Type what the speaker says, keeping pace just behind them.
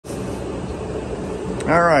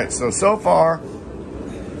All right, so far,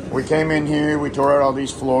 we came in here, we tore out all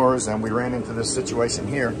these floors, and we ran into this situation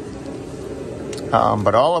here.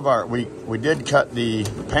 But all of our, we did cut the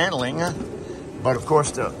paneling, but of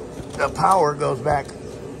course the power goes back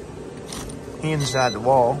inside the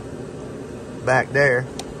wall, back there.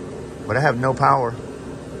 But I have no power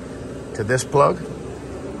to this plug.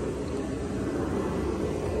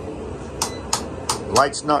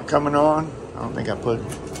 Light's not coming on. I don't think I put.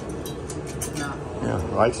 No. Yeah,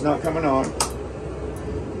 light's not coming on.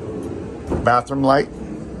 Bathroom light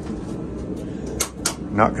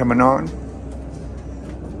not coming on.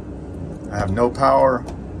 I have no power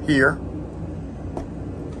here.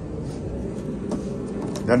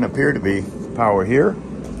 Doesn't appear to be power here.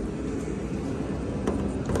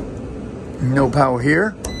 No power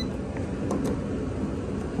here.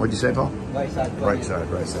 What'd you say, Paul? Right side. Right side,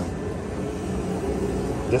 right side.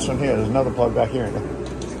 This one here, there's another plug back here.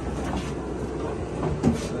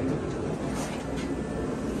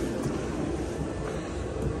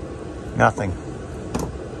 Nothing.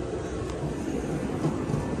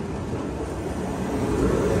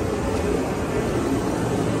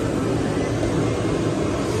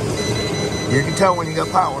 You can tell when you got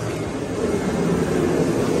power.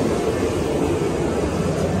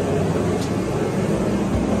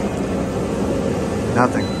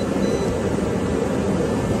 Nothing.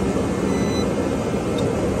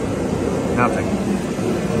 Nothing.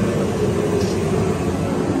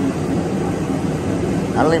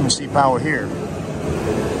 I don't even see power here.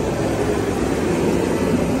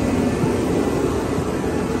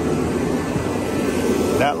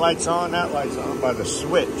 That light's on by the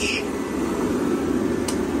switch.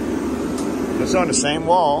 It's on the same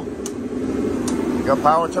wall. You got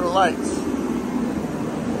power to the lights.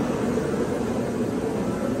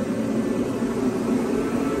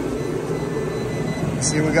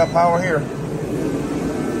 See, we got power here.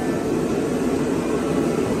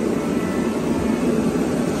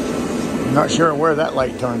 I'm not sure where that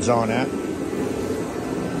light turns on at.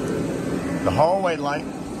 The hallway light.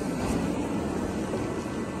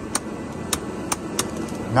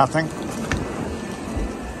 Nothing.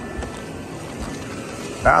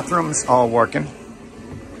 Bathroom's all working.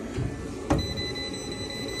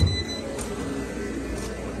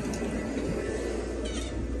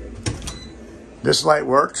 This light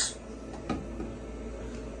works.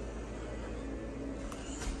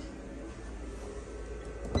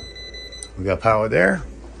 We got power there.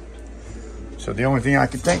 So the only thing I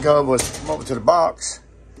could think of was come over to the box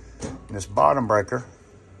and this bottom breaker.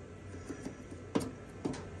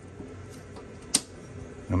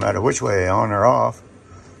 No matter which way, on or off,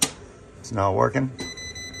 it's not working.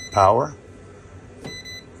 Power,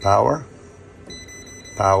 power,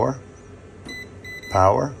 power,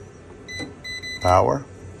 power, power,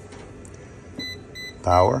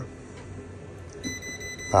 power,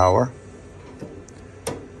 power.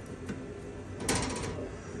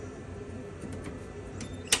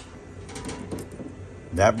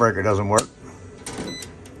 That breaker doesn't work.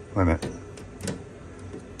 Wait a minute.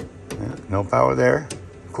 Yeah, no power there.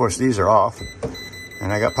 Of course, these are off.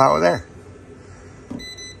 And I got power there.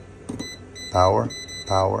 Power,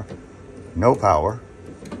 power, no power.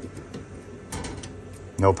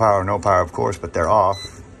 No power, no power, of course, but they're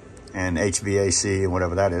off. And HVAC and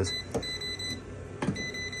whatever that is.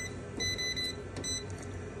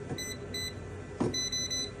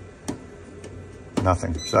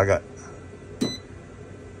 Nothing. So I got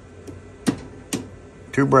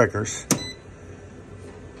 2 breakers.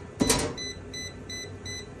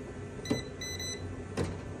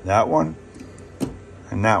 That one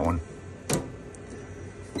and that one.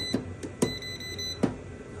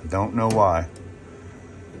 I don't know why.